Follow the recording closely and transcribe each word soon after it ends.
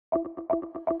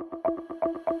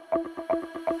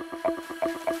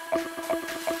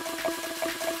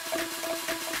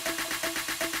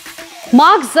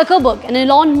Mark Zuckerberg and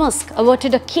Elon Musk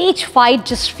averted a cage fight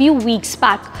just few weeks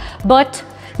back, but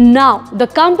now the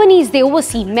companies they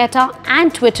oversee, Meta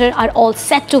and Twitter, are all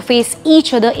set to face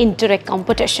each other in direct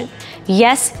competition.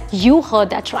 Yes, you heard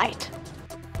that right.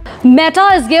 Meta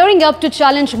is gearing up to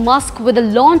challenge Musk with the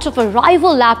launch of a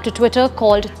rival app to Twitter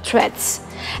called Threads.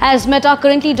 As Meta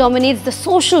currently dominates the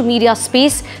social media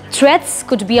space, Threads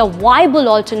could be a viable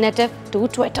alternative to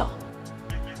Twitter.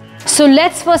 So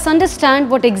let's first understand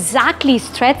what exactly is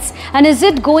Threads, and is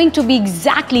it going to be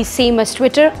exactly same as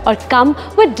Twitter or come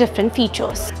with different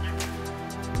features?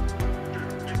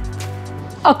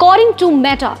 According to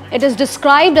Meta, it is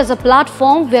described as a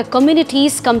platform where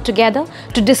communities come together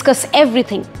to discuss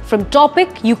everything from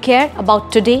topic you care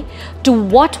about today to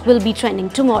what will be trending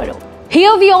tomorrow.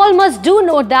 Here we all must do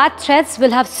note that Threads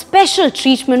will have special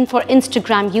treatment for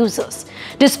Instagram users.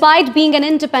 Despite being an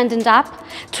independent app,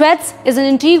 Threads is an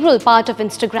integral part of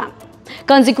Instagram.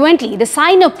 Consequently, the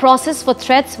sign-up process for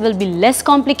Threads will be less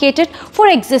complicated for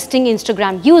existing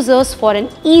Instagram users for an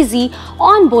easy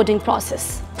onboarding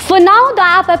process. For now, the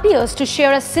app appears to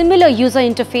share a similar user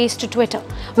interface to Twitter,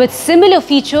 with similar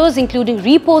features including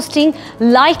reposting,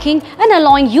 liking, and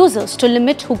allowing users to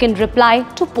limit who can reply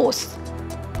to posts.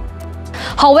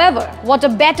 However, what a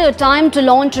better time to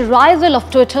launch a rival of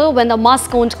Twitter when the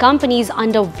Musk-owned company is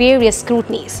under various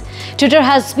scrutinies. Twitter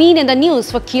has been in the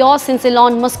news for chaos since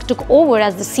Elon Musk took over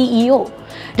as the CEO.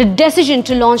 The decision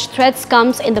to launch Threads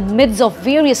comes in the midst of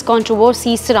various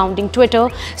controversies surrounding Twitter,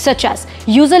 such as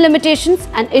user limitations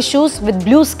and issues with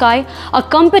Blue Sky, a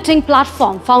competing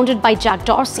platform founded by Jack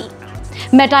Dorsey.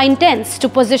 Meta intends to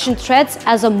position Threads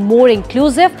as a more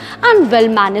inclusive and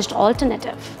well-managed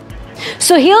alternative.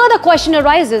 So here the question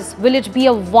arises, will it be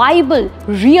a viable,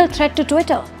 real threat to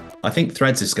Twitter? I think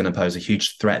Threads is going to pose a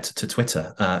huge threat to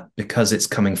Twitter because it's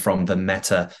coming from the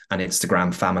Meta and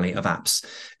Instagram family of apps.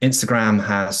 Instagram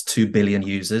has 2 billion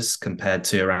users compared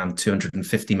to around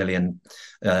 250 million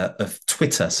of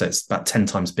Twitter, so it's about 10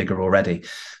 times bigger already.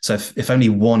 So if only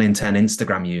 1 in 10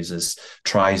 Instagram users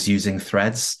tries using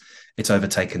Threads, it's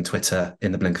overtaken Twitter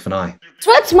in the blink of an eye.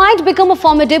 Threads might become a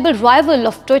formidable rival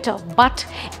of Twitter, but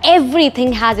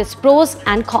everything has its pros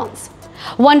and cons.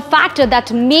 One factor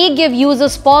that may give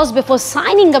users pause before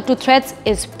signing up to Threads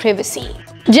is privacy.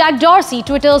 Jack Dorsey,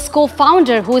 Twitter's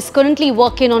co-founder, who is currently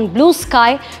working on Blue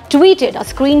Sky, tweeted a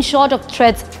screenshot of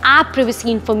Threads app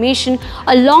privacy information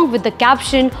along with the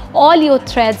caption, "All your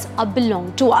threads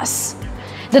belong to us."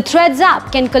 The Threads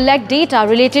app can collect data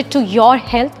related to your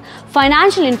health,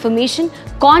 financial information,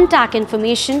 contact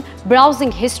information, browsing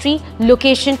history,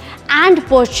 location, and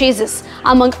purchases,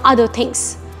 among other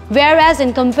things. Whereas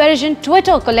in comparison,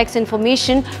 Twitter collects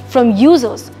information from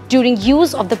users during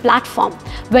use of the platform,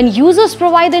 when users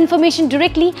provide the information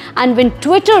directly and when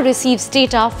Twitter receives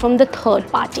data from the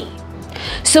third party.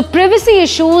 So privacy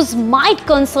issues might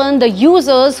concern the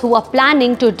users who are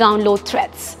planning to download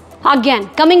Threads. Again,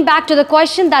 coming back to the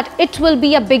question that it will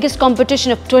be a biggest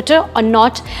competition of Twitter or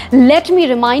not, let me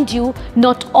remind you,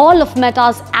 not all of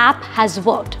Meta's app has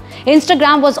worked.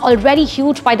 Instagram was already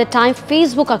huge by the time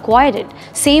Facebook acquired it,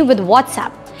 same with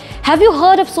WhatsApp. Have you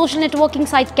heard of social networking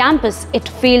site Campus? It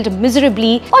failed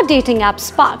miserably, or dating app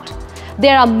Sparked.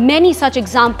 There are many such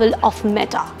examples of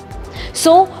Meta.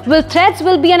 So, will Threads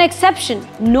be an exception?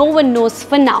 No one knows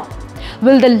for now.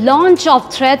 Will the launch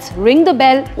of Threads ring the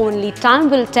bell? Only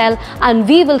time will tell, and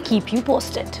we will keep you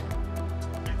posted.